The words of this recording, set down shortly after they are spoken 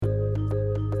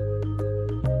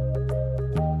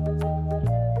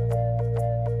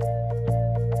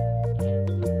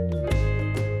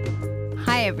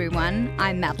everyone,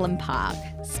 I'm Madeline Park,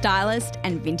 stylist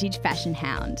and vintage fashion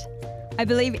hound. I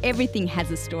believe everything has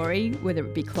a story, whether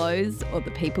it be clothes or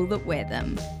the people that wear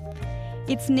them.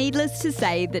 It's needless to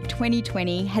say that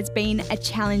 2020 has been a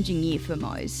challenging year for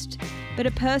most, but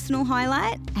a personal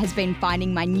highlight has been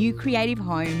finding my new creative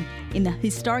home in the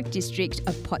historic district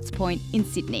of Potts Point in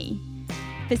Sydney.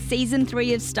 For Season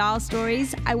 3 of Style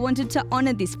Stories, I wanted to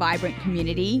honour this vibrant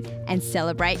community and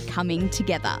celebrate coming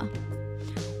together.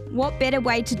 What better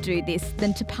way to do this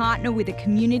than to partner with a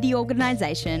community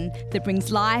organisation that brings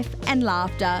life and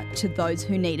laughter to those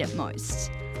who need it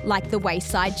most, like the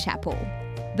Wayside Chapel,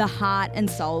 the heart and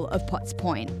soul of Potts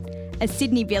Point, a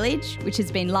Sydney village which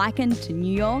has been likened to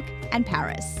New York and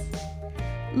Paris.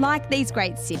 Like these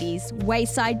great cities,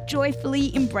 Wayside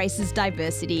joyfully embraces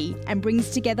diversity and brings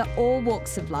together all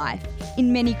walks of life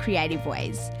in many creative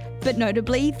ways, but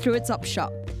notably through its op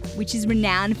shop, which is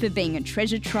renowned for being a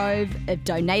treasure trove of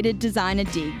donated designer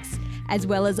digs, as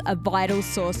well as a vital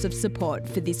source of support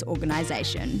for this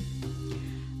organisation.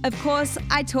 Of course,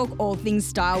 I talk all things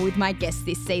style with my guests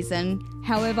this season.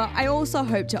 However, I also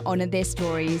hope to honour their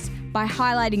stories by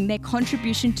highlighting their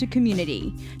contribution to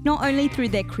community, not only through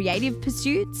their creative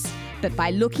pursuits, but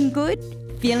by looking good,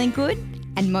 feeling good,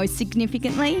 and most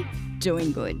significantly,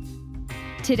 doing good.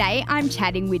 Today, I'm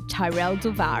chatting with Tyrell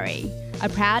Dulvari, a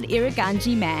proud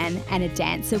Irukandji man and a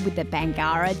dancer with the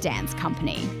Bangarra Dance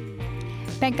Company.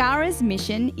 Bangarra's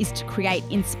mission is to create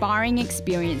inspiring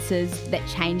experiences that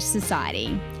change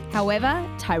society. However,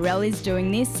 Tyrell is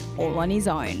doing this all on his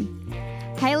own.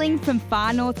 Hailing from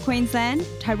far north Queensland,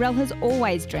 Tyrell has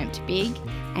always dreamt big,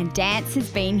 and dance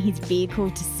has been his vehicle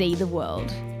to see the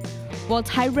world. While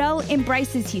Tyrell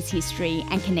embraces his history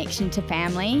and connection to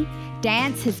family,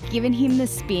 dance has given him the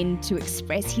spin to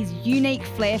express his unique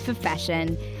flair for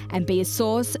fashion and be a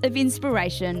source of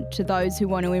inspiration to those who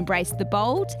want to embrace the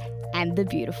bold and the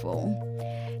beautiful.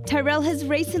 Tyrell has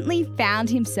recently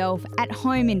found himself at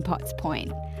home in Potts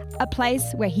Point, a place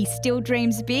where he still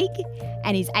dreams big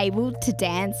and is able to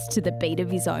dance to the beat of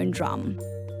his own drum.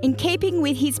 In keeping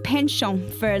with his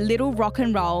penchant for a little rock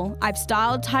and roll, I've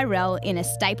styled Tyrell in a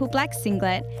staple black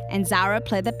singlet and Zara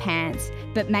pleather pants,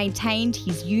 but maintained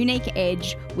his unique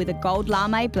edge with a gold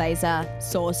lame blazer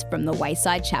sourced from the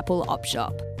Wayside Chapel op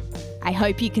shop. I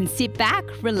hope you can sit back,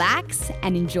 relax,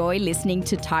 and enjoy listening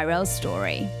to Tyrell's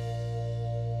story.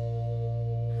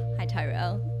 Hi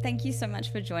Tyrell, thank you so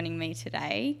much for joining me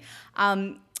today.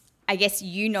 I guess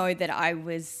you know that I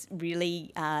was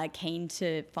really keen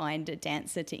to find a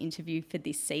dancer to interview for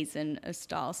this season of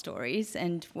Style Stories,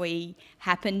 and we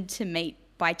happened to meet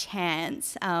by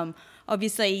chance.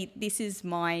 Obviously, this is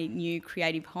my new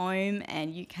creative home,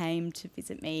 and you came to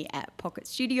visit me at Pocket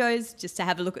Studios just to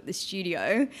have a look at the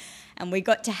studio, and we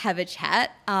got to have a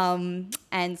chat.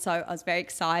 And so I was very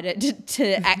excited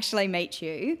to actually meet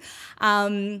you.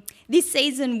 This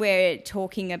season, we're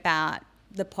talking about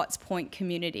the Potts Point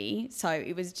community, so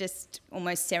it was just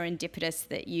almost serendipitous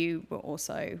that you were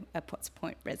also a Potts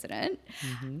Point resident.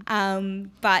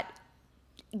 But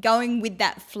going with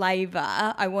that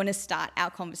flavour, I want to start our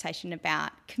conversation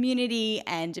about community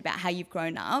and about how you've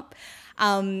grown up.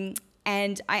 And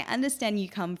I understand you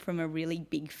come from a really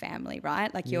big family,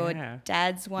 right? Like your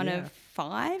dad's one of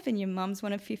 5 and your mum's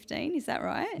one of 15, is that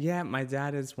right? Yeah, my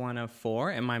dad is one of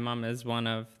 4 and my mum is one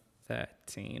of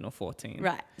 13 or 14.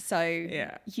 Right,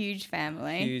 so huge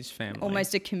family. Huge family.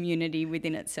 Almost a community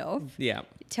within itself. Yeah.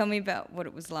 Tell me about what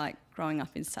it was like growing up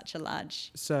in such a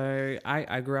large... So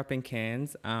I grew up in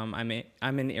Cairns. I'm an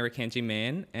Irukandji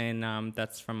man, and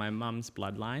that's from my mum's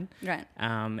bloodline. Right.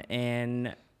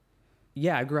 And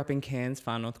yeah, I grew up in Cairns,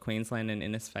 far north Queensland and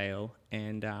Innisfail.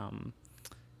 And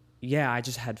I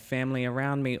just had family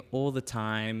around me all the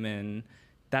time, and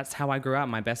that's how I grew up.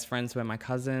 My best friends were my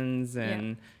cousins,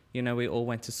 and you know, we all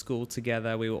went to school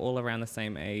together. We were all around the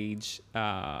same age.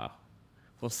 Well,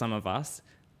 some of us.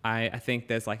 I think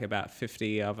there's like about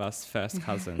 50 of us first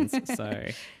cousins. So,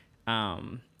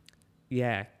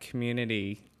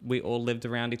 community. We all lived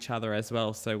around each other as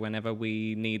well. So whenever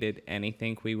we needed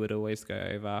anything, we would always go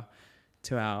over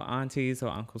to our aunties or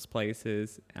uncles'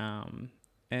 places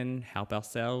and help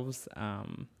ourselves.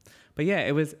 But yeah,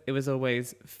 it was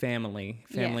always family.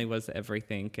 Family was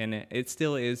everything, and it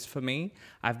still is for me.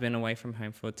 I've been away from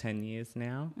home for 10 years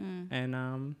now, and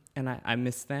I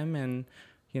miss them, and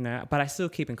you know, but I still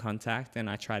keep in contact, and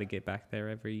I try to get back there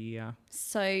every year.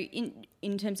 So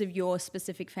in terms of your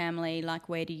specific family, like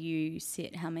where do you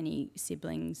sit? How many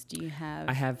siblings do you have?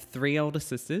 I have 3 older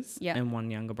sisters and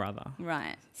 1 younger brother.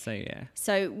 Right. So yeah.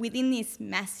 So within this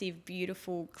massive,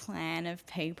 beautiful clan of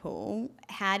people,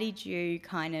 how did you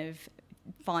kind of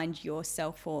find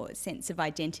yourself or sense of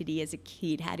identity as a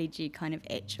kid? How did you kind of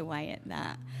etch away at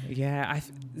that? Yeah, I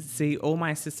see. All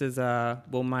my sisters are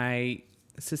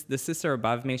the sister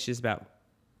above me. She's about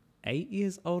 8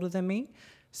 years older than me,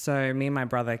 so me and my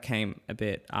brother came a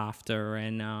bit after,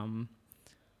 and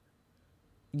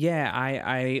yeah,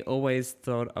 I always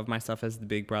thought of myself as the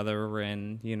big brother,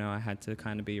 and I had to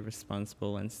kind of be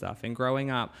responsible and stuff. And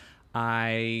growing up,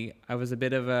 I was a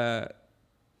bit of a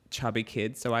chubby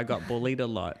kid, so I got bullied a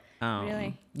lot.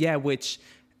 Really? Yeah, which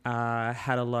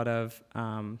had a lot of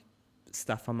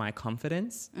stuff on my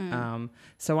confidence.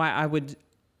 So I would,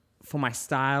 for my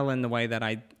style and the way that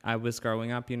I was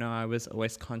growing up, I was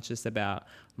always conscious about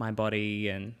my body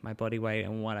and my body weight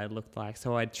and what I looked like.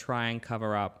 So I'd try and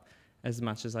cover up as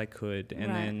much as I could.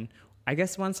 And then I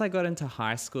guess once I got into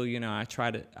high school, I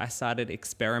started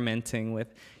experimenting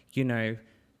with,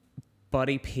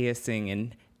 body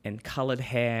piercing and colored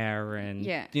hair and,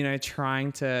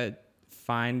 trying to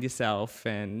find yourself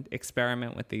and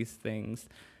experiment with these things.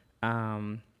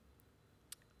 But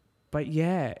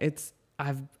yeah,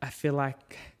 I feel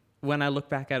like when I look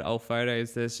back at old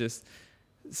photos, there's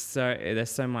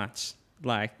so much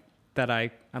like that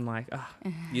I'm like, oh,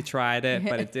 you tried it,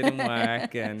 but it didn't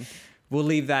work, and we'll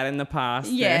leave that in the past.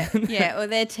 Yeah, yeah. Well,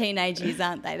 they're teenagers,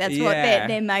 aren't they? That's what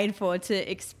they're made for,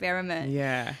 to experiment.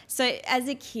 Yeah. So as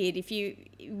a kid, if you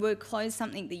were clothes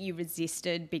something that you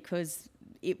resisted because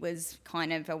it was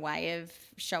kind of a way of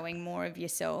showing more of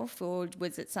yourself, or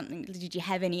was it something, did you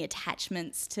have any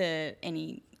attachments to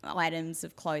any items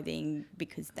of clothing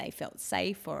because they felt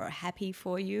safe or happy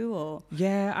for you? Or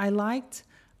Yeah, I liked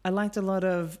a lot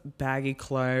of baggy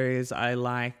clothes. I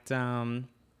liked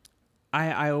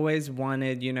I always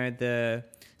wanted, the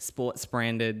sports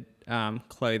branded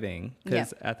clothing,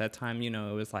 because at that time,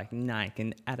 it was like Nike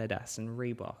and Adidas and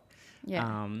Reebok.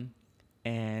 Yeah.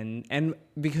 And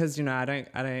because,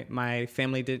 my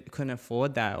family couldn't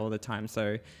afford that all the time.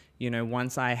 So,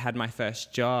 once I had my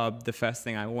first job, the first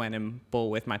thing I went and bought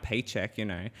with my paycheck,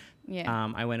 I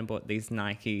went and bought these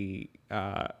Nike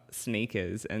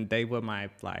sneakers, and they were my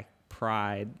like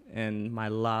pride and my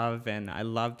love, and I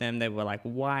loved them. They were like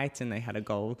white and they had a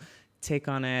gold tick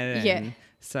on it. And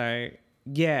so,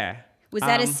 yeah. Was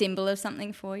that a symbol of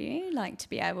something for you, like to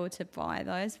be able to buy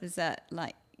those? Was that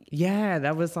like... Yeah,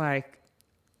 that was like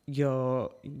you're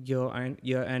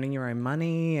earning your own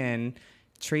money and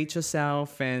treat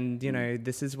yourself, and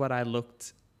this is what I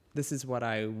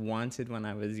wanted when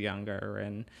I was younger,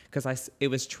 and because it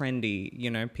was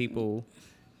trendy, people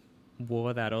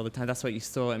wore that all the time. That's what you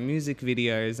saw in music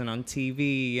videos and on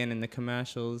TV and in the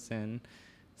commercials, and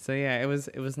so yeah, it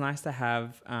was nice to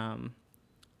have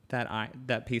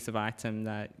that piece of item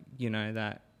that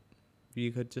that you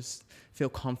could just feel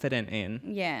confident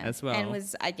in as well. And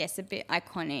was, I guess, a bit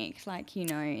iconic, like,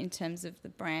 in terms of the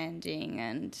branding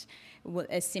and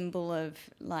a symbol of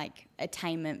like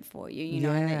attainment for you,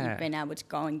 and that you've been able to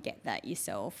go and get that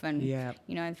yourself, and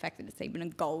the fact that it's even a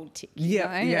gold tick.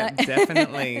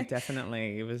 Definitely.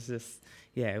 It was just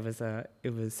it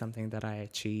was something that I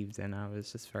achieved, and I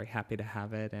was just very happy to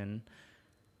have it. And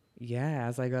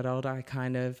as I got older, I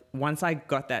kind of, once I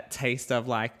got that taste of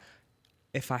like,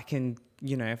 if I can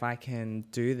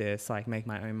do this, like make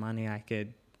my own money, I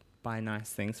could buy nice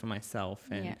things for myself.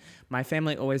 And my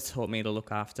family always taught me to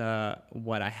look after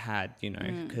what I had,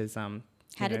 because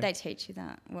how did they teach you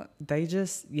that? What they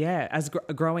just as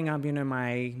growing up,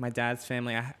 my dad's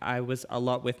family, I was a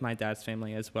lot with my dad's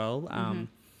family as well.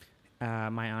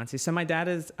 My auntie. So my dad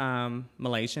is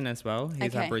Malaysian as well.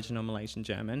 He's Aboriginal Malaysian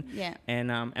German. Yeah.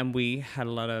 And we had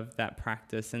a lot of that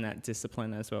practice and that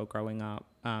discipline as well growing up,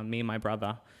 me and my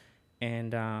brother.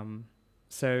 And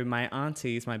so my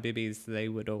aunties, my bibbies, they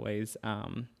would always,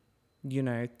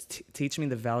 teach me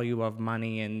the value of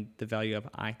money and the value of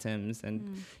items.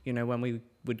 And, when we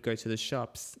would go to the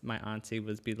shops, my auntie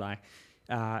would be like,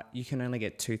 you can only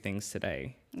get 2 things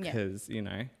today because,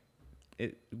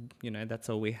 that's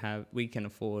all we can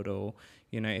afford, or,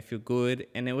 if you're good.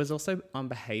 And it was also on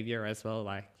behavior as well.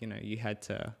 Like, you had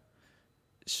to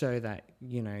show that,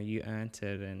 you earned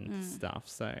it and stuff.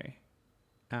 So,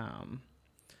 And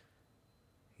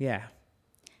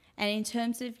in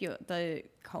terms of the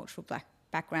cultural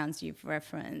backgrounds you've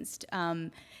referenced,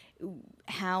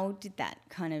 how did that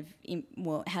kind of,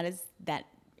 how does that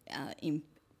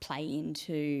play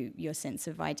into your sense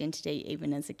of identity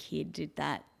even as a kid? Did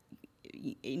that,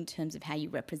 in terms of how you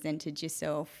represented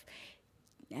yourself,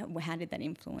 how did that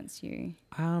influence you?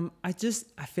 I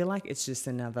feel like it's just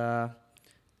another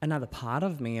part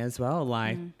of me as well.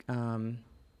 Like,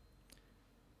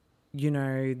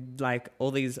 like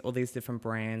all these different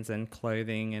brands and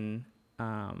clothing and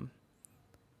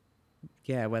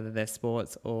whether they're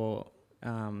sports or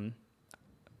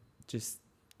just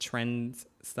trends,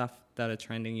 stuff that are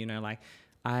trending, you know, like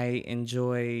I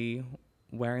enjoy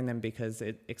wearing them because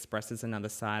it expresses another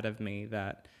side of me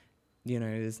that, you know,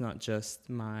 is not just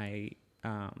my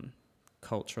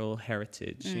cultural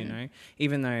heritage, you know,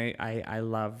 even though I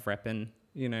love repping,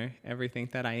 you know, everything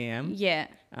that I am. Yeah.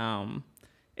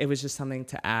 It was just something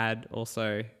to add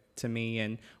also to me.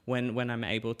 And when I'm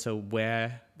able to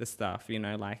wear the stuff, you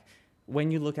know, like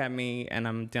when you look at me and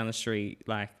I'm down the street,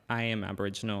 like I am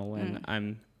Aboriginal and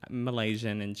I'm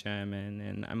Malaysian and German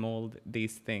and I'm all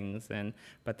these things.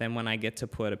 But then when I get to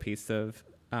put a piece of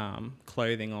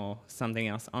clothing or something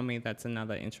else on me, that's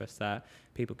another interest that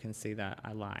people can see that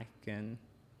I like and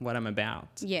what I'm about.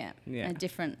 Yeah. A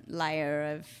different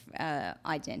layer of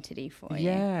identity for you.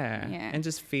 Yeah. And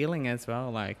just feeling as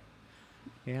well, like,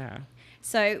 yeah.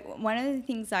 So one of the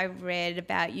things I read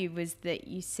about you was that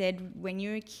you said when you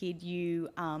were a kid you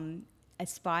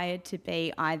aspired to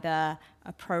be either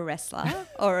a pro wrestler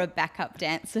or a backup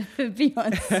dancer for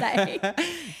Beyonce.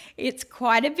 It's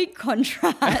quite a big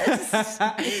contrast.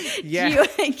 Yeah.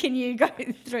 Can you go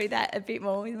through that a bit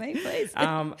more with me, please?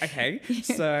 Okay.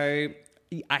 So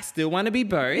I still want to be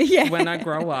both. When I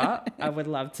grow up. I would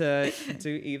love to do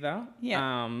either.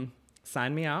 Yeah.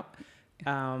 Sign me up.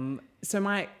 So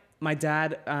my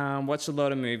dad watched a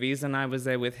lot of movies and I was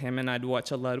there with him and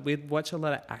we'd watch a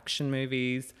lot of action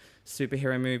movies,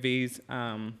 superhero movies,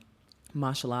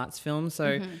 martial arts films.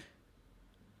 So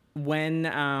when,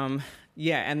 and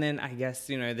then I guess,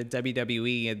 you know, the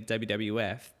WWE and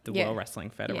WWF, the World Wrestling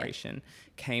Federation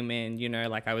came in, you know,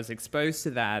 like I was exposed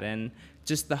to that and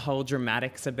just the whole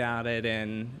dramatics about it.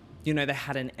 And, you know, they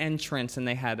had an entrance and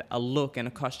they had a look and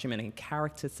a costume and a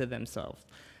character to themselves.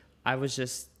 I was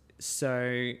just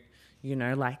so, you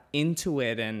know, like into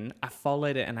it and I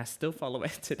followed it and I still follow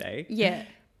it today. Yeah.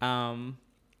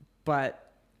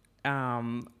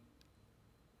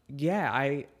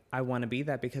 I want to be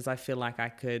that because I feel like I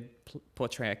could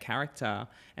portray a character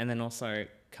and then also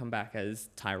come back as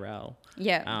Tyrell.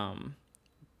 Yeah.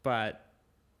 But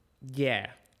yeah,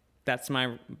 that's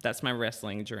my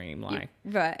wrestling dream. Like,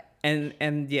 right. And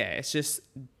it's just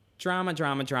drama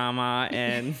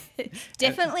and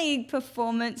definitely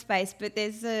performance based, but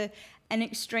there's an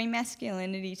extreme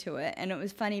masculinity to it. And it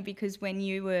was funny because when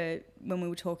we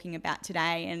were talking about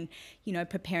today and, you know,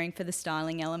 preparing for the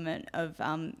styling element of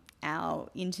our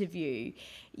interview,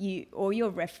 all your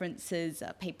references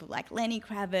are people like Lenny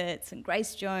Kravitz and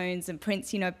Grace Jones and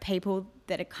Prince, you know, people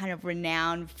that are kind of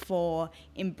renowned for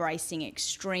embracing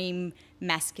extreme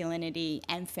masculinity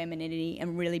and femininity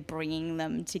and really bringing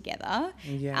them together.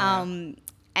 Yeah.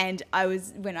 And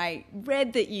when I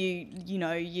read that you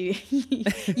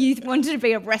wanted to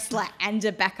be a wrestler and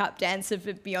a backup dancer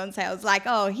for Beyonce, I was like,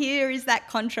 oh, here is that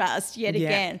contrast yet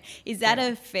again. Is that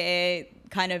a fair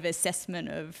kind of assessment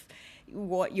of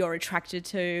what you're attracted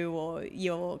to or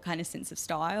your kind of sense of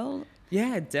style?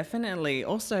 Yeah, definitely.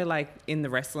 Also, like in the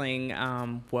wrestling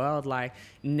world, like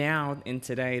now in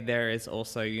today, there is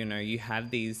also, you know, you have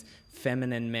these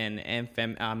feminine men and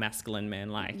masculine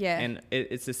men, like, and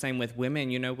it's the same with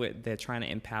women. You know, they're trying to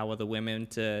empower the women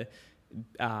to,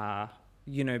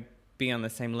 you know, be on the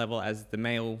same level as the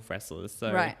male wrestlers.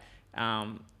 So, right.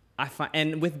 I find,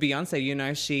 and with Beyonce, you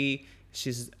know,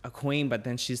 she's a queen, but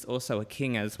then she's also a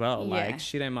king as well. Yeah. Like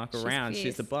she's muck around.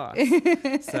 She's a boss.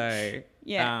 So,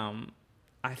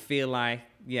 I feel like,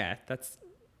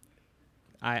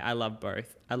 I love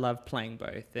both. I love playing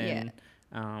both. And,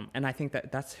 and I think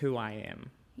that's who I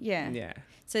am. Yeah. Yeah.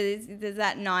 So there's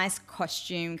that nice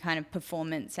costume kind of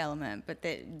performance element, but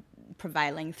the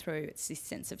prevailing through it's this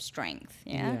sense of strength.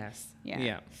 Yeah. Yes.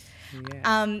 Yeah.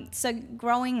 Yeah. So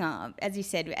growing up, as you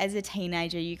said, as a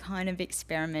teenager, you kind of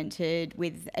experimented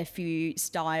with a few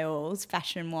styles,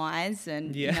 fashion-wise,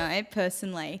 and you know,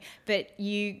 personally. But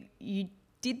you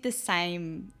did the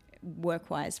same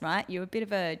work-wise, right? You were a bit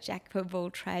of a jack of all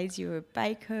trades. You were a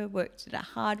baker, worked at a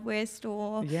hardware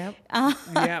store. Yep.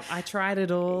 I tried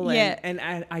it all. And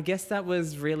I guess that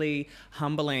was really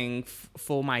humbling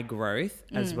for my growth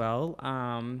as well.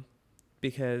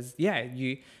 Because,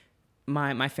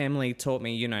 my family taught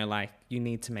me, you know, like you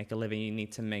need to make a living. You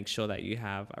need to make sure that you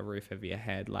have a roof over your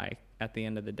head. Like at the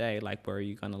end of the day, like where are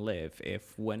you going to live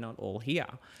if we're not all here?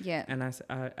 Yeah. And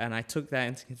I took that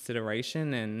into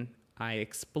consideration and I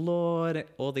explored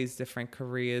all these different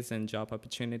careers and job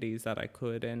opportunities that I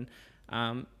could and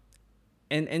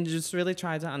just really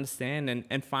tried to understand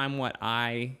and find what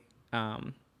I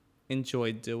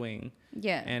enjoyed doing.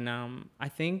 Yeah. And I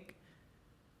think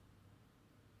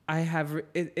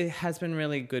it has been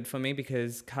really good for me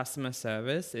because customer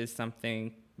service is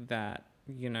something that,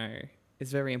 you know,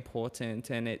 is very important,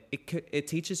 and it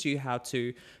teaches you how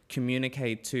to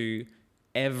communicate to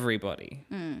everybody.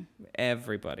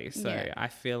 So Yeah. I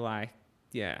feel like,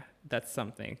 yeah, that's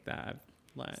something that I've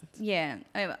learned. Yeah,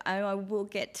 I will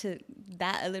get to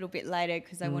that a little bit later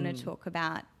because I want to talk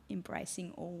about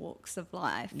embracing all walks of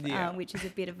life, Yeah. which is a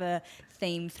bit of a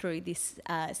theme through this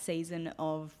season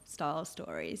of Style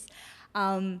Stories.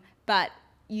 But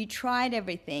you tried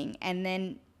everything, and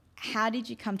then how did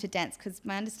you come to dance? Because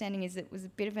my understanding is it was a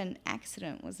bit of an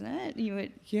accident, wasn't it? You were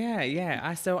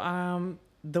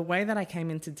The way that I came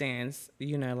into dance,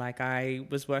 you know, like I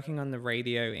was working on the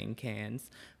radio in Cairns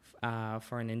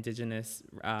for an Indigenous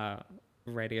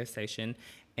radio station,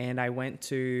 and I went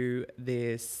to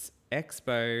this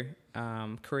expo,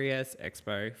 Korea's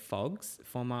expo, FOGS,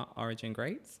 former Origin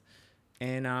Greats,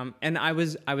 and I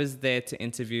was there to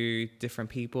interview different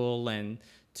people and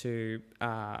to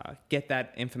get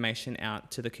that information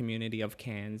out to the community of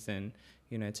Cairns and,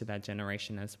 you know, to that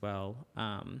generation as well.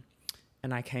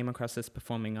 And I came across this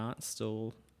performing arts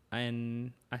stall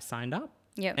and I signed up.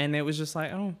 Yep. And it was just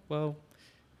like, oh, well,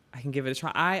 I can give it a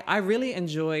try. I really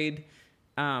enjoyed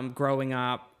growing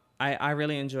up. I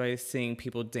really enjoy seeing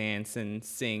people dance and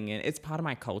sing. And it's part of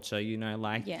my culture, you know,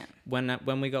 like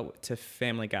when we got to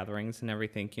family gatherings and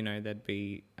everything, you know, there'd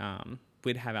be,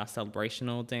 we'd have our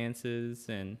celebrational dances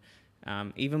and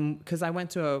even because I went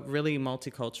to a really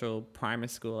multicultural primary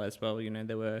school as well, you know,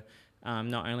 there were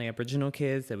not only Aboriginal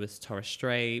kids, there was Torres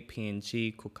Strait,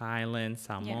 PNG, Cook Island,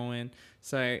 Samoan. Yeah.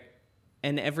 So,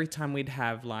 and every time we'd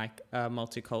have like a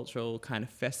multicultural kind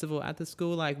of festival at the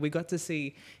school, like we got to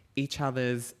see each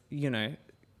other's, you know,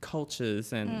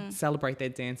 cultures and celebrate their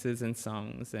dances and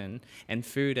songs and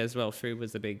food as well. Food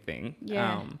was a big thing.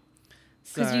 Yeah.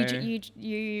 Because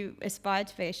you aspired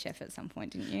to be a chef at some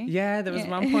point, didn't you? Yeah, there was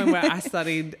one point where I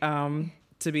studied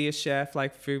to be a chef,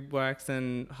 like food works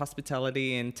and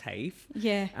hospitality in TAFE.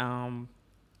 Yeah.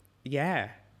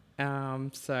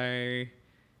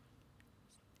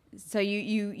 So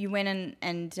you went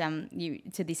and you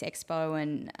to this expo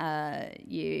and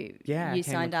you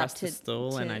signed up to the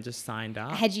stall and I just signed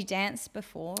up. Had you danced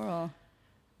before or?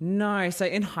 No, so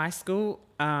in high school,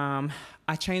 I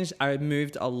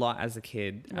moved a lot as a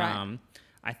kid. Right.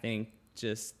 I think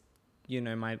just, you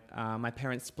know, my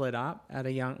parents split up at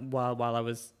a while I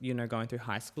was, you know, going through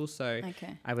high school. So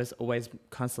I was always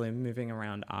constantly moving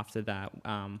around after that,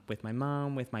 with my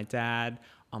mum, with my dad,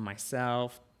 on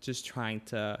myself, just trying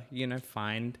to, you know,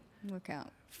 find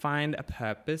a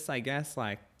purpose, I guess,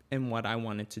 like in what I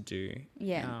wanted to do.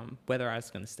 Yeah. Whether I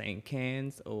was going to stay in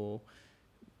Cairns or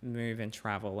move and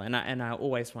travel, and I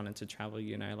always wanted to travel,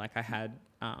 you know, like I had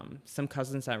some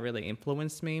cousins that really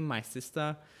influenced me. My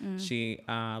sister, she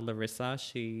Larissa,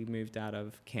 she moved out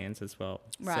of Cairns as well.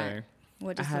 Right. So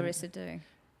what does Larissa do?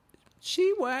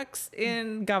 She works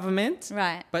in government,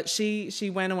 right? But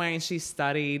she went away and she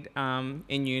studied in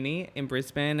uni in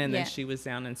Brisbane, and then she was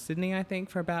down in Sydney, I think,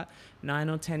 for about 9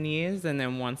 or 10 years, and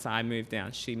then once I moved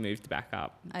down, she moved back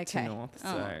up to north.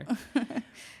 So,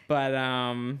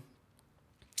 but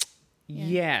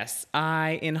yes,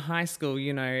 in high school,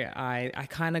 you know, I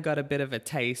kind of got a bit of a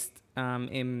taste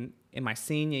in my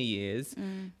senior years.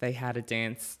 They had a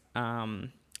dance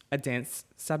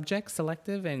subject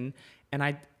selective, and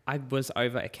I was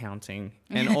over accounting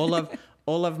and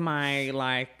all of my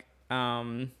like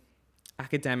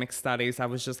academic studies. I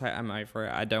was just like, I'm over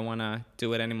it. I don't want to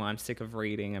do it anymore. I'm sick of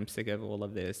reading. I'm sick of all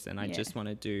of this, and I just want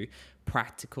to do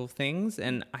practical things.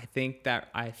 And I think that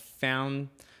I found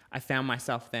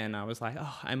myself then. I was like,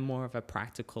 oh, I'm more of a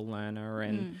practical learner.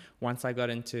 And once I got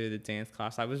into the dance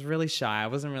class, I was really shy. I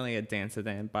wasn't really a dancer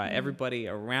then, but everybody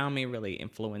around me really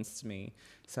influenced me.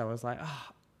 So I was like, oh,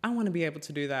 I want to be able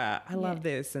to do that. I love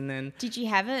this. And then, did you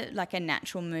have a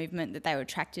natural movement that they were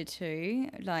attracted to?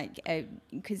 Like,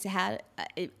 because I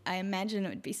imagine it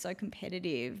would be so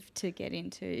competitive to get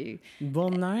into. Well,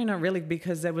 no, not really,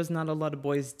 because there was not a lot of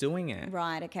boys doing it.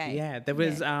 Right. Okay. Yeah, there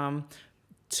was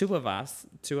two of us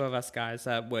guys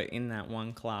that were in that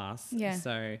one class. Yeah.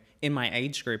 So in my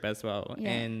age group as well.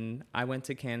 Yeah. And I went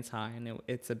to Cairns High, and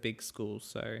it's a big school,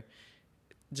 so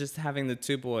just having the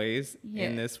two boys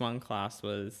in this one class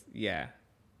was,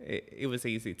 it was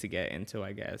easy to get into,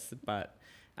 I guess. But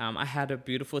I had a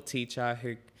beautiful teacher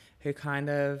who kind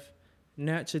of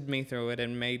nurtured me through it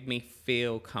and made me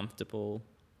feel comfortable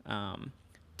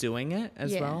doing it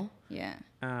as well. Yeah.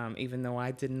 Even though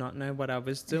I did not know what I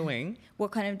was doing.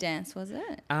 What kind of dance was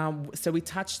it? So we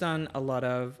touched on a lot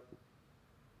of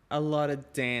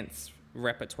dance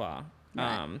repertoire.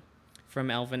 Right. From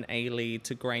Alvin Ailey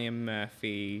to Graham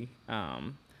Murphy,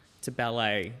 to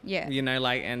ballet. Yeah. You know,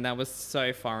 like, and that was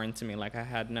so foreign to me. Like, I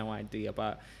had no idea,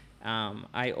 but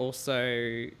I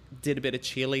also did a bit of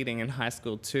cheerleading in high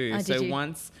school too. Oh, so did you?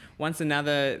 once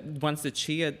the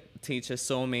cheer teacher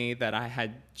saw me that I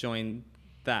had joined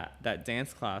that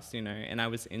dance class, you know, and I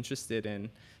was interested in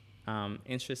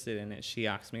it, she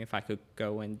asked me if I could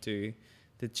go and do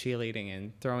the cheerleading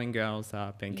and throwing girls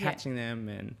up and catching them,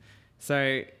 and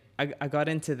so I got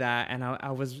into that, and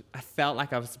I felt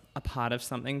like I was a part of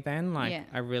something then. Like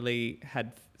I really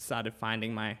had started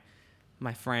finding my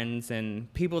friends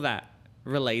and people that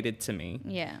related to me.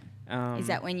 Yeah. Is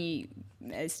that when you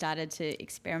started to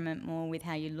experiment more with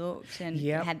how you looked and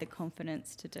had the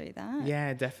confidence to do that?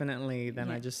 Yeah, definitely. Then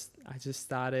I just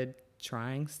started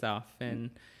trying stuff,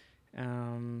 and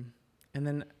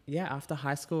then after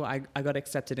high school I got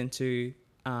accepted into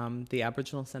the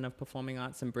Aboriginal Centre of Performing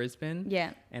Arts in Brisbane.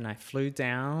 Yeah. And I flew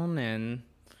down, and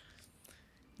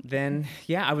then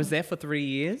I was there for 3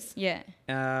 years. Yeah.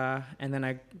 And then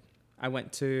I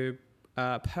went to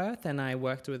Perth, and I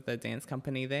worked with a dance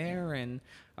company there, and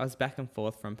I was back and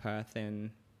forth from Perth and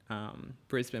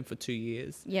Brisbane for 2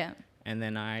 years. Yeah. And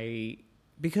then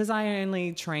because I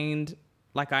only trained,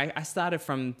 like I started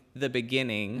from the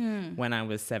beginning when I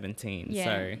was 17. Yeah,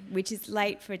 so which is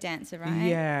late for a dancer, right?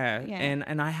 Yeah.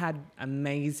 And I had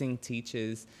amazing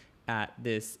teachers at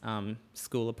this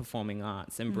School of Performing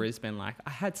Arts in Brisbane. Like I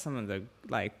had some of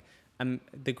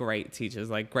the great teachers,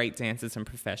 like great dancers and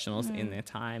professionals in their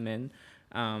time,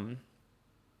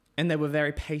 and they were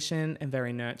very patient and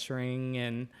very nurturing,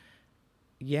 and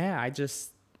I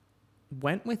just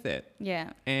went with it.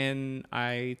 Yeah. And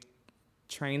I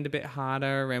trained a bit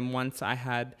harder, and once I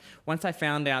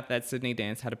found out that Sydney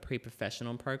Dance had a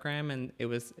pre-professional program, and it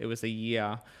was a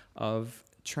year of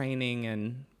training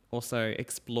and also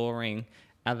exploring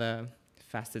other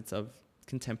facets of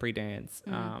contemporary dance.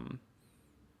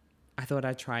 I thought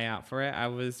I'd try out for it. I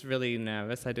was really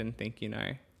nervous. I didn't think,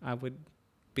 I would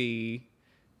be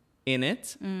in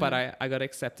it, but I got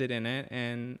accepted in it,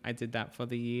 and I did that for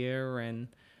the year, and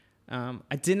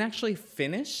I didn't actually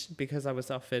finish because I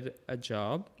was offered a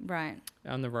job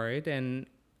on the road, and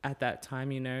at that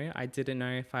time, I didn't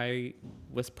know if I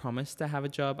was promised to have a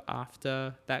job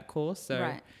after that course.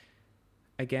 So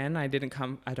again, I don't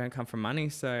come from money,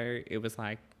 so it was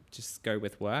like, just go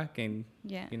with work and,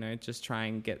 just try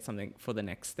and get something for the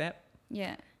next step.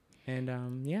 Yeah. And,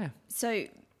 So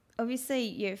obviously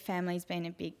your family's been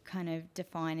a big kind of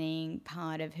defining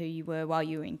part of who you were while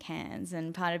you were in Cairns,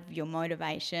 and part of your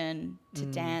motivation to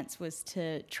dance was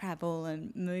to travel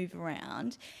and move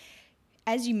around.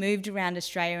 As you moved around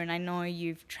Australia, and I know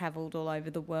you've travelled all over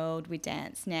the world with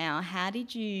dance now, how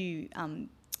did you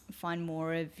find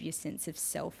more of your sense of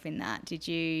self in that? Did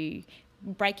you,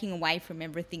 breaking away from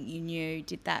everything you knew,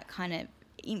 did that kind of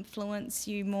influence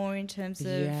you more in terms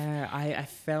of... Yeah, I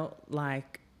felt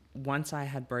like once I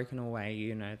had broken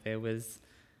away, there was...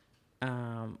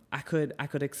 I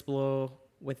could explore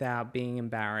without being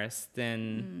embarrassed,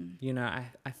 and,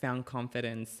 I found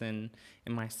confidence in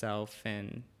myself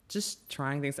and just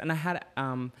trying things. And I had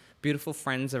beautiful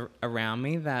friends around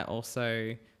me that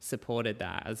also supported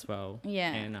that as well.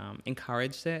 Yeah. And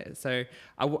encouraged it. So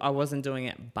I wasn't doing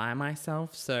it by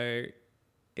myself. So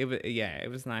it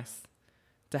was nice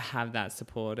to have that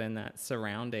support and that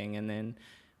surrounding. And then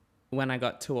when I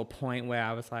got to a point where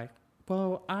I was like,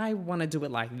 well, I want to do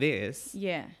it like this.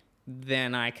 Yeah.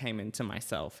 Then I came into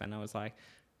myself, and I was like,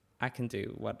 I can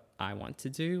do what I want to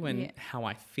do and how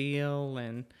I feel,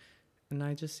 and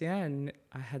I just, and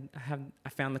I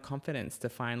found the confidence to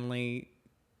finally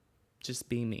just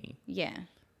be me. Yeah.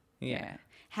 Yeah.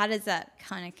 How does that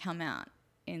kind of come out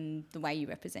in the way you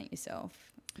represent yourself?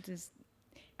 I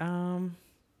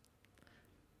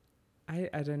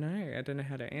don't know. I don't know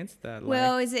how to answer that.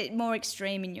 Well, is it more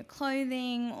extreme in your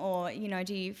clothing, or,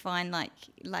 do you find like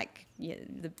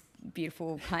the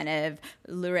beautiful kind of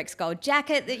Lurex gold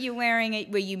jacket that you're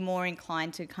wearing, were you more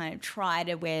inclined to kind of try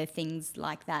to wear things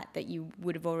like that you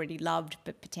would have already loved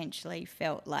but potentially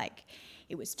felt like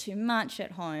it was too much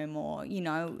at home, or,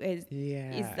 is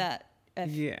that...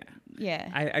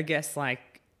 I guess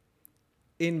like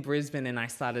in Brisbane, and I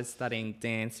started studying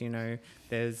dance,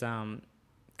 there's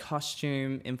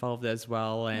costume involved as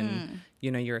well, and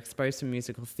you're exposed to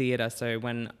musical theatre. So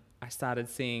when I started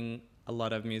seeing a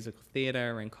lot of musical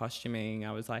theatre and costuming,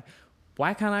 I was like,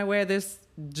 why can't I wear this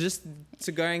just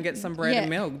to go and get some bread and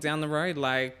milk down the road?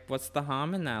 Like, what's the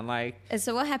harm in that? Like,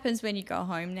 so what happens when you go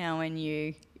home now and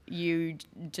you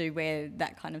do wear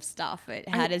that kind of stuff?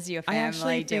 How does your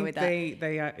family deal with that?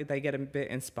 They get a bit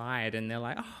inspired, and they're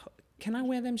like, oh, can I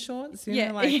wear them shorts?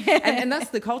 And that's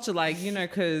the culture,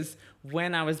 because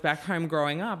when I was back home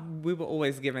growing up, we were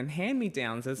always given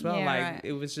hand-me-downs as well.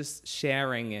 It was just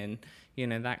sharing, and,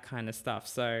 that kind of stuff.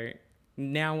 So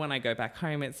now when I go back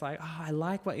home, it's like, oh, I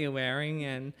like what you're wearing,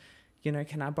 and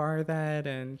can I borrow that,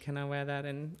 and can I wear that?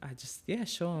 And I just, yeah,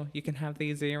 sure, you can have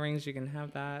these earrings, you can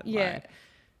have that. Yeah. Like,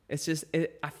 it's just,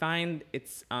 I find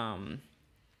it's,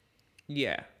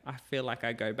 yeah, I feel like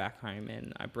I go back home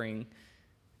and I bring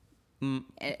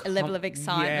a level of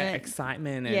excitement. Yeah,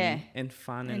 excitement and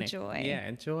fun and joy. Yeah,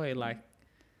 enjoy, like,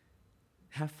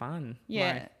 have fun.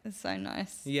 Yeah, like, it's so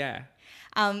nice. Yeah.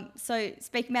 So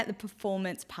speaking about the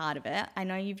performance part of it, I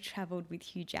know you've travelled with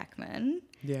Hugh Jackman.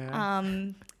 Yeah.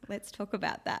 Let's talk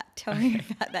about that. Tell me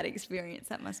about that experience.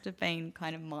 That must have been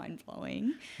kind of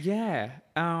mind-blowing. Yeah.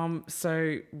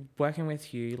 So working with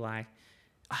Hugh, like,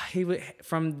 he was,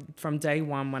 from day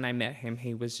one when I met him,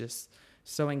 he was just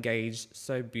so engaged,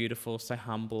 so beautiful, so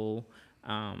humble.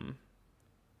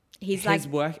 His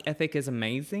work ethic is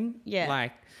amazing. Yeah.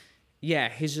 Like, yeah,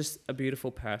 he's just a beautiful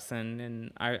person,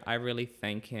 and I really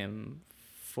thank him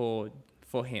for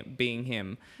him being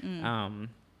him.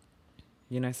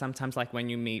 Sometimes, like, when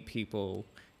you meet people,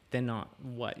 they're not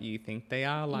what you think they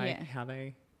are, like how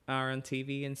they are on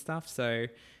TV and stuff. So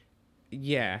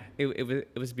yeah,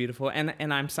 it was beautiful,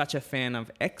 and I'm such a fan of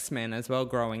X-Men as well.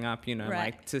 Growing up, Right.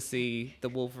 like, to see the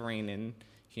Wolverine in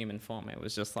human form, it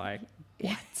was just like,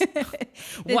 what?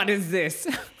 What is this?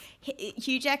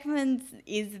 Hugh Jackman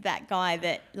is that guy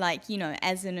that, like,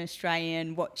 as an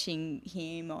Australian watching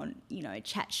him on,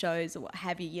 chat shows or what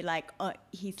have you, you're like, oh,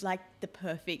 he's like the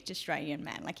perfect Australian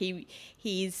man. Like, he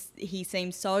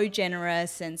seems so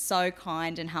generous and so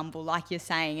kind and humble, like you're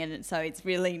saying. And so it's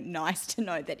really nice to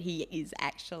know that he is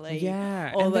actually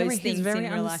all and those things he's very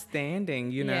in real life.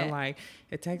 understanding, like,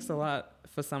 it takes a lot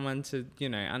for someone to,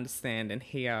 understand and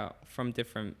hear from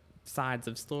different sides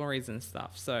of stories and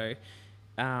stuff. So,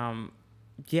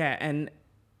 and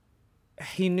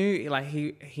he knew, like,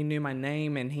 he knew my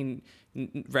name, and he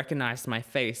recognized my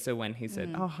face. So when he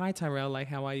said, "Oh, hi Tyrell, like,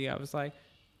 how are you?" I was like,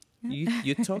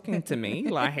 "You're talking to me?"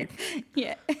 Like,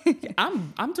 Yeah.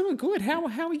 I'm doing good. How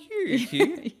are you,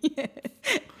 Hugh?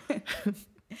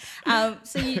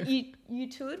 So you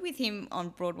toured with him on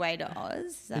Broadway to Oz,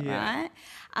 is that right?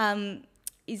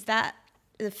 Is that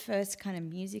the first kind of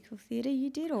musical theatre you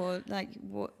did, or like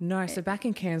what? No, so back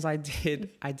in Cairns, I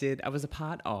was a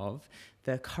part of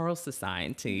the Choral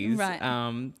Society's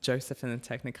Right. Joseph and the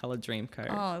Technicolor Dreamcoat.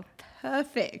 Oh,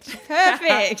 perfect.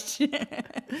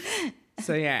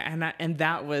 So yeah, and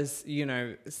that was,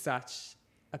 such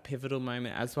a pivotal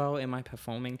moment as well in my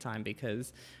performing time,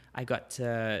 because I got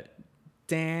to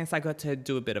dance, I got to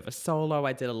do a bit of a solo,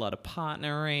 I did a lot of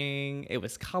partnering, it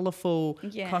was colourful,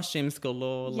 costumes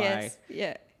galore, Yes,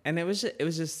 yeah. And it was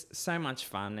just so much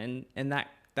fun, and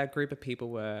that group of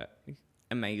people were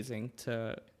amazing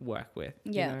to work with.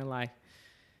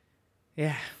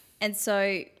 And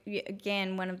so,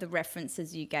 again, one of the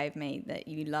references you gave me that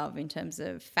you love in terms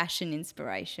of fashion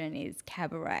inspiration is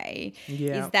cabaret.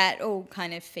 Yeah. Is that all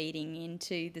kind of feeding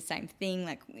into the same thing?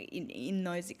 Like, in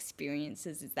those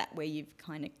experiences, is that where you've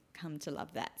kind of come to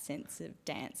love that sense of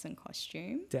dance and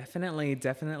costume?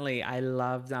 Definitely. I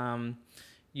loved, in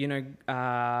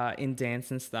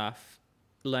dance and stuff,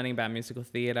 learning about musical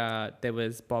theatre, there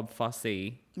was Bob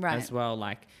Fosse as well,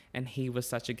 like, and he was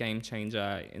such a game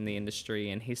changer in the industry,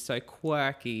 and he's so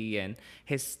quirky, and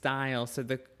his style. So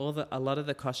a lot of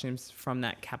the costumes from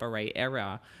that cabaret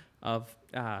era of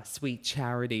Sweet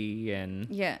Charity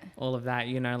and all of that,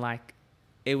 like,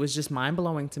 it was just mind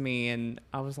blowing to me, and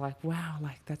I was like, wow,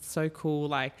 like, that's so cool,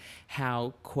 like,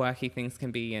 how quirky things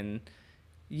can be, and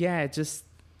just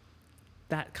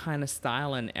that kind of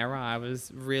style and era. I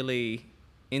was really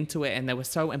into it, and they were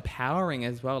so empowering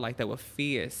as well. Like, they were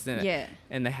fierce, and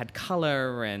they had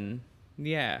color, and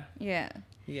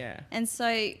And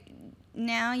so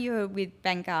now you're with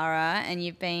Bangarra, and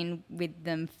you've been with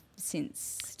them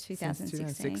since 2016.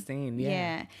 Since 2016,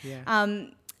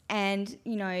 and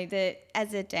that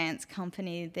as a dance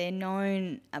company, they're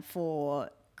known for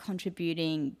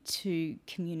contributing to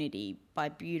community by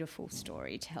beautiful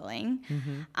storytelling.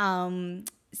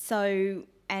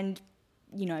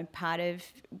 Part of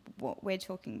what we're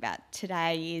talking about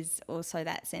today is also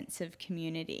that sense of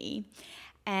community.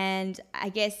 And I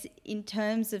guess in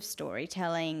terms of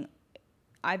storytelling,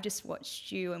 I've just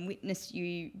watched you and witnessed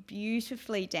you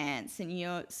beautifully dance, and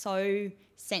you're so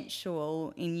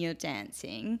sensual in your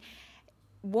dancing.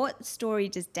 What story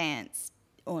does dance,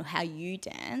 or how you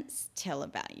dance, tell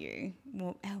about you?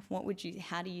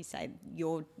 How do you say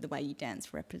the way you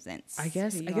dance represents? I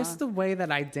guess the way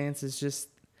that I dance is just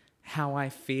how I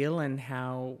feel and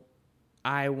how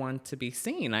I want to be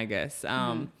seen, I guess.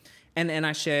 And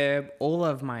I share all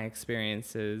of my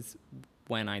experiences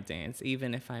when I dance,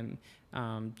 even if I'm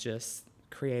just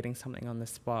creating something on the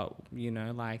spot, you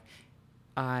know, like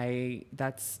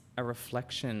that's a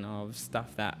reflection of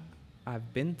stuff that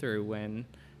I've been through and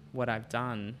what I've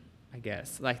done, I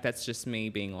guess. Like, that's just me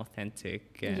being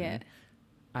authentic. And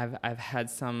I've had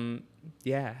some,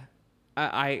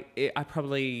 I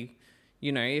probably,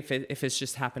 you know, if it's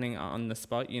just happening on the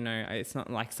spot, you know, it's not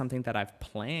like something that I've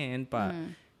planned, but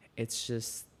it's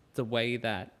just the way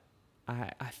that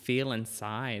I feel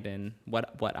inside and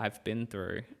what I've been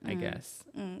through, I guess.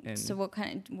 And so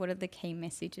what are the key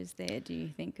messages there, do you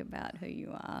think, about who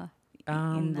you are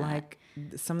in that? Like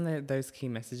some of those key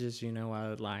messages, you know,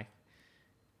 are like,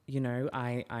 you know,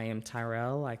 I am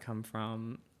Tyrell. I come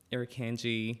from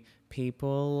Irukandji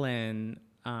people, and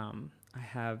I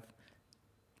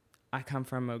come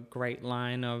from a great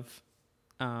line of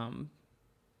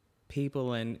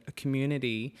people and a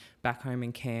community back home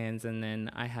in Cairns, and then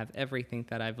I have everything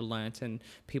that I've learnt and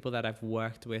people that I've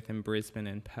worked with in Brisbane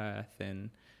and Perth, and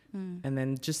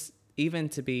then just even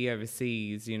to be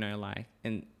overseas, you know, like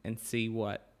and see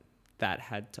what that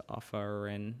had to offer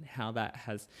and how that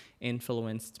has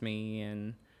influenced me.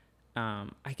 And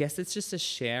I guess it's just a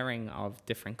sharing of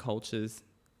different cultures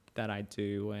that I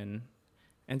do, and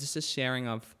just a sharing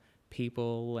of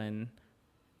people. And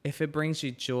if it brings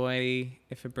you joy,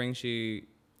 if it brings you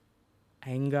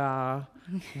anger,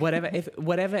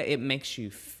 whatever it makes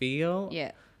you feel,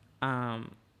 I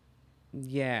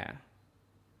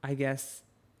guess,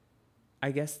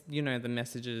 you know, the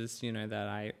messages, you know,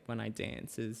 that when I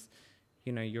dance is,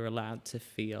 you know, you're allowed to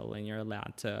feel and you're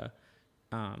allowed to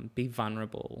be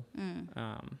vulnerable.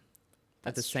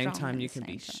 At the same time, you can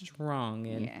be strong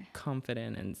and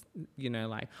confident, and, you know,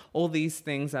 like all these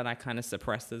things that I kind of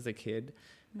suppressed as a kid.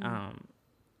 I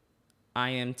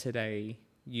am today,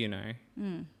 you know.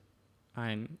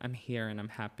 I'm here and I'm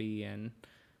happy and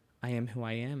I am who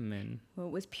I am. And well,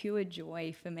 it was pure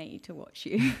joy for me to watch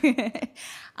you.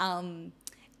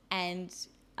 And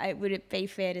would it be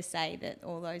fair to say that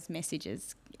all those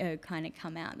messages kind of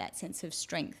come out, that sense of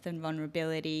strength and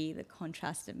vulnerability, the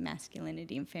contrast of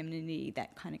masculinity and femininity,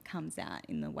 that kind of comes out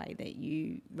in the way that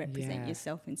you represent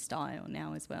yourself in style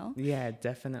now as well? Yeah,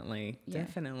 definitely.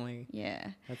 Definitely.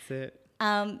 Yeah. That's it.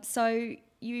 So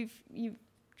you've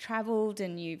travelled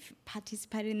and you've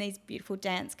participated in these beautiful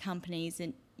dance companies,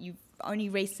 and you've only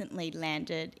recently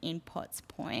landed in Potts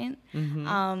Point.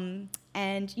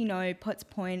 And, you know, Potts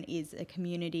Point is a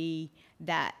community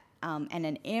that and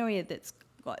an area that's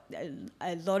got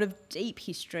a lot of deep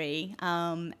history,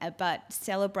 but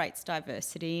celebrates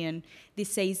diversity. And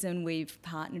this season we've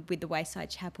partnered with the Wayside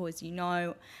Chapel, as you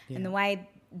know, and the way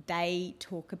they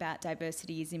talk about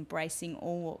diversity is embracing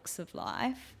all walks of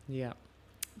life. Yeah.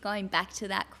 Going back to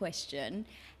that question,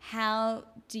 how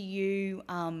do you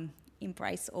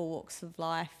embrace all walks of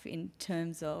life in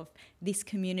terms of this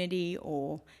community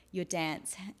or your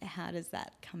dance? How does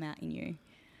that come out in you?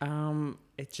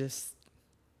 It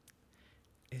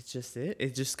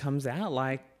just comes out,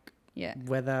 like,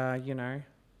 whether, you know,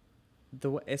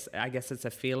 I guess it's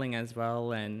a feeling as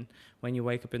well. And when you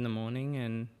wake up in the morning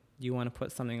and you want to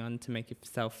put something on to make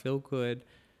yourself feel good,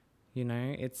 you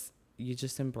know, you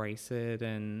just embrace it.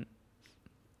 And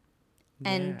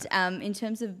in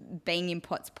terms of being in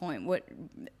Potts Point,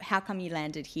 how come you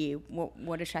landed here?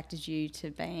 What attracted you to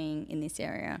being in this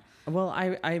area? Well,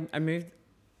 I moved.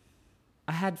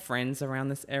 I had friends around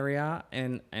this area,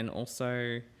 and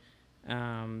also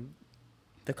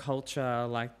the culture,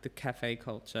 like the cafe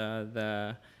culture,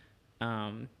 the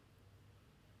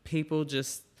people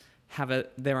just have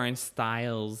their own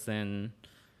styles, and,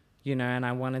 you know, and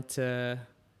I wanted to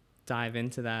dive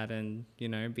into that and, you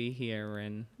know, be here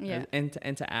and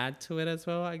to add to it as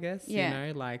well, I guess. You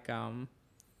know, like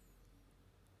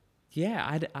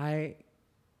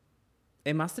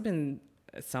it must have been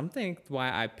something why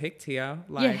I picked here,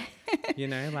 like you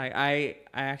know, like I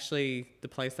actually, the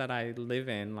place that I live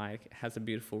in, like, has a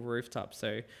beautiful rooftop,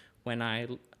 so when I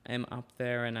am up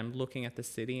there and I'm looking at the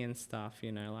city and stuff,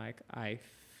 you know, like, I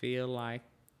feel like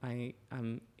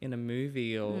I'm in a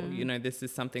movie, or you know, this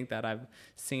is something that I've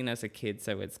seen as a kid,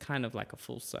 so it's kind of like a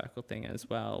full circle thing as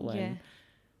well. And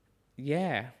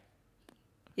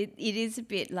it is a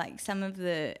bit like some of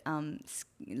the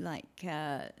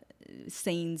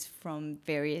scenes from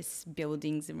various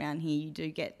buildings around here. You do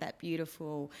get that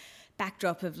beautiful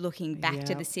backdrop of looking back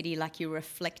to the city, like you're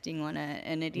reflecting on it,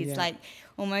 and it is like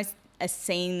almost a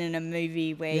scene in a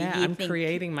movie where I'm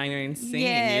creating my own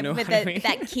scene. You know, but what I mean?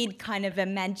 that kid kind of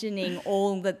imagining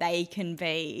all that they can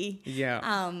be.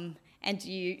 And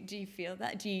do you feel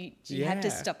that? Do you have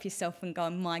to stop yourself and go,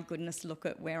 my goodness, look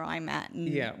at where I'm at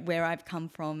and where I've come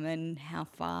from and how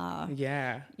far?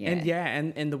 Yeah.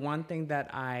 And the one thing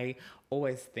that I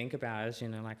always think about is,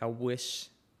 like, I wish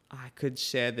I could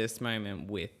share this moment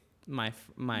with my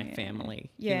family,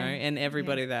 and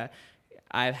everybody that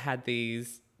I've had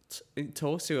these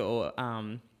talks to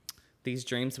or these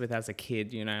dreams with as a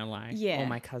kid, all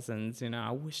my cousins,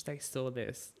 I wish they saw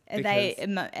this.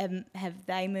 Have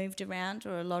they moved around,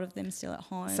 or a lot of them still at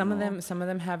home? Some of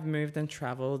them have moved and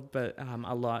traveled, but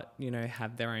a lot,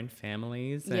 have their own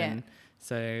families, and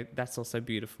so that's also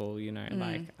beautiful,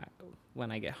 like when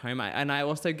I get home, I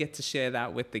also get to share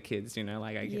that with the kids,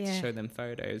 like I get to show them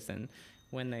photos and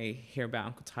when they hear about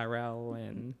Uncle Tyrell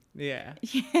and that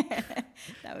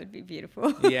would be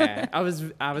beautiful. I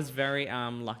was very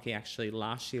lucky actually.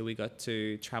 Last year we got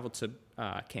to travel to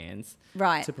Cairns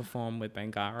to perform with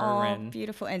Bangarra. And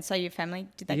beautiful. And so your family,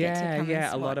 did they get to come and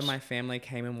watch? A lot of my family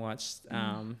came and watched.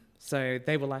 So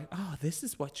they were like, oh, this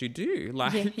is what you do.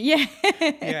 Like, At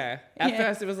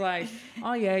first it was like,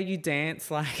 oh yeah, you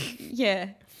dance, like.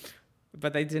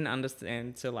 But they didn't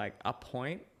understand to like a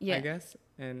point, I guess,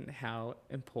 and how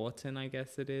important I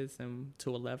guess it is, and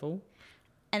to a level.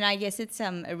 And I guess it's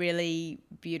a really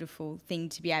beautiful thing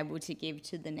to be able to give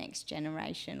to the next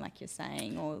generation, like you're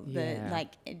saying, or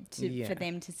for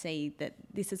them to see that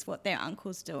this is what their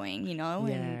uncle's doing,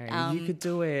 and you could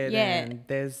do it. And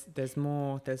there's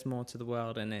more to the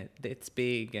world, and it's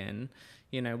big, and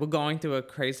we're going through a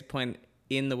crazy point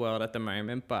in the world at the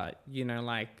moment, but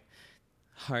like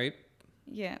hope.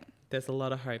 Yeah. There's a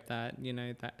lot of hope that,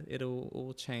 that it'll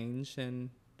all change, and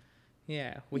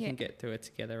we can get through it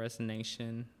together as a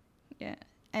nation. Yeah.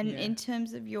 And in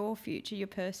terms of your future, your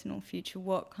personal future,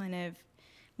 what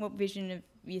vision of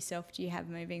yourself do you have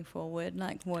moving forward?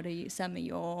 Like, what are some of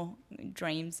your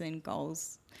dreams and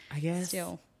goals? I guess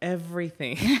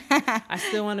everything. I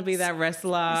still want to be that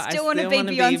wrestler. I still want to be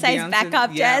Beyonce's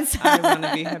backup dancer. I want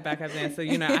to be her backup dancer.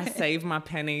 I save my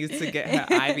pennies to get her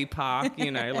Ivy Park,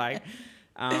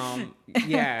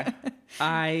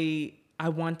 I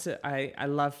want to. I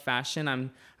love fashion.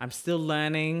 I'm still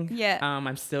learning. Yeah.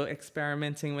 I'm still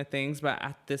experimenting with things, but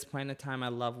at this point in time, I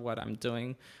love what I'm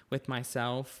doing with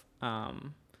myself. I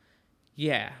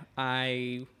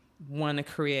want to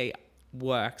create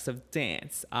works of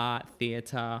dance, art,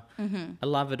 theater. Mm-hmm. I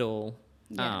love it all.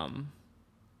 Yeah.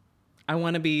 I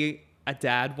want to be a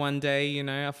dad one day.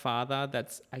 A father.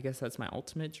 I guess that's my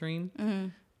ultimate dream. Mm-hmm.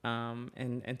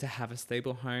 And to have a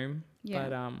stable home. Yeah.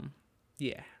 But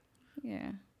Yeah.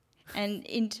 And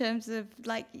in terms of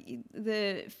like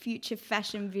the future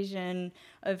fashion vision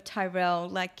of Tyrell,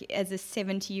 like as a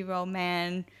 70-year-old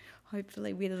man,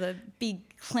 hopefully with a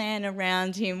big clan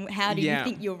around him, how do you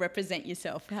think you'll represent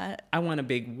yourself? I want a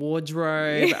big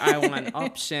wardrobe. I want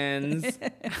options.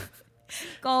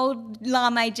 Gold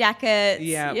lame jackets.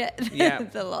 Yeah.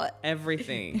 It's a lot.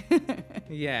 Everything.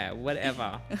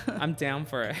 Whatever. I'm down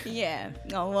for it. Yeah.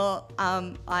 Oh, well,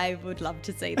 I would love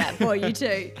to see that for you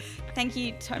too. Thank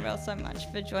you, Tyrell, so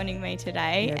much for joining me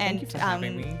today. Yeah, thank you for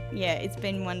having me. Yeah, it's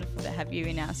been wonderful to have you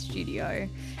in our studio.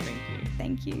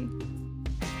 Thank you.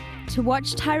 To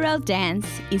watch Tyrell dance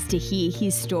is to hear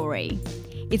his story.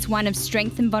 It's one of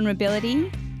strength and vulnerability,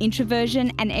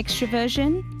 introversion and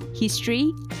extroversion,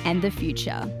 history and the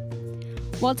future.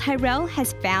 While Tyrell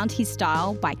has found his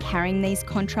style by carrying these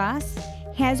contrasts,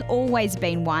 he has always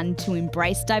been one to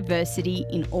embrace diversity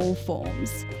in all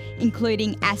forms,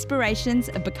 including aspirations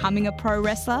of becoming a pro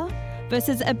wrestler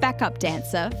versus a backup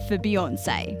dancer for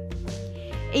Beyonce.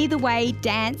 Either way,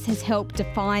 dance has helped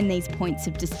define these points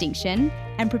of distinction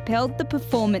and propelled the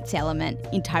performance element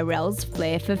in Tyrell's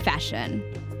flair for fashion.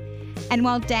 And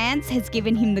while dance has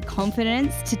given him the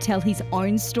confidence to tell his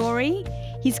own story,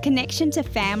 his connection to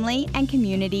family and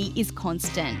community is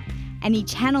constant, and he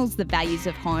channels the values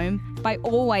of home by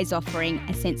always offering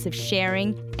a sense of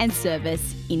sharing and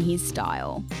service in his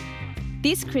style.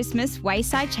 This Christmas,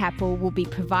 Wayside Chapel will be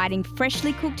providing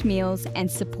freshly cooked meals and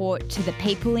support to the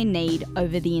people in need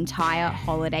over the entire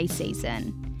holiday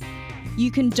season.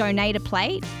 You can donate a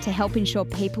plate to help ensure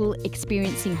people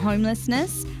experiencing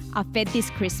homelessness are fed this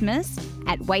Christmas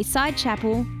at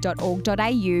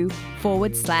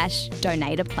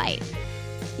waysidechapel.org.au/donate a plate.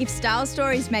 If Style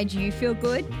Stories made you feel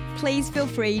good, please feel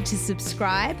free to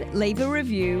subscribe, leave a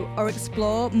review, or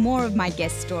explore more of my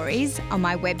guest stories on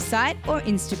my website or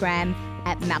Instagram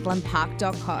at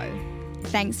madelinepark.co.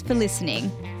 Thanks for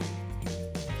listening.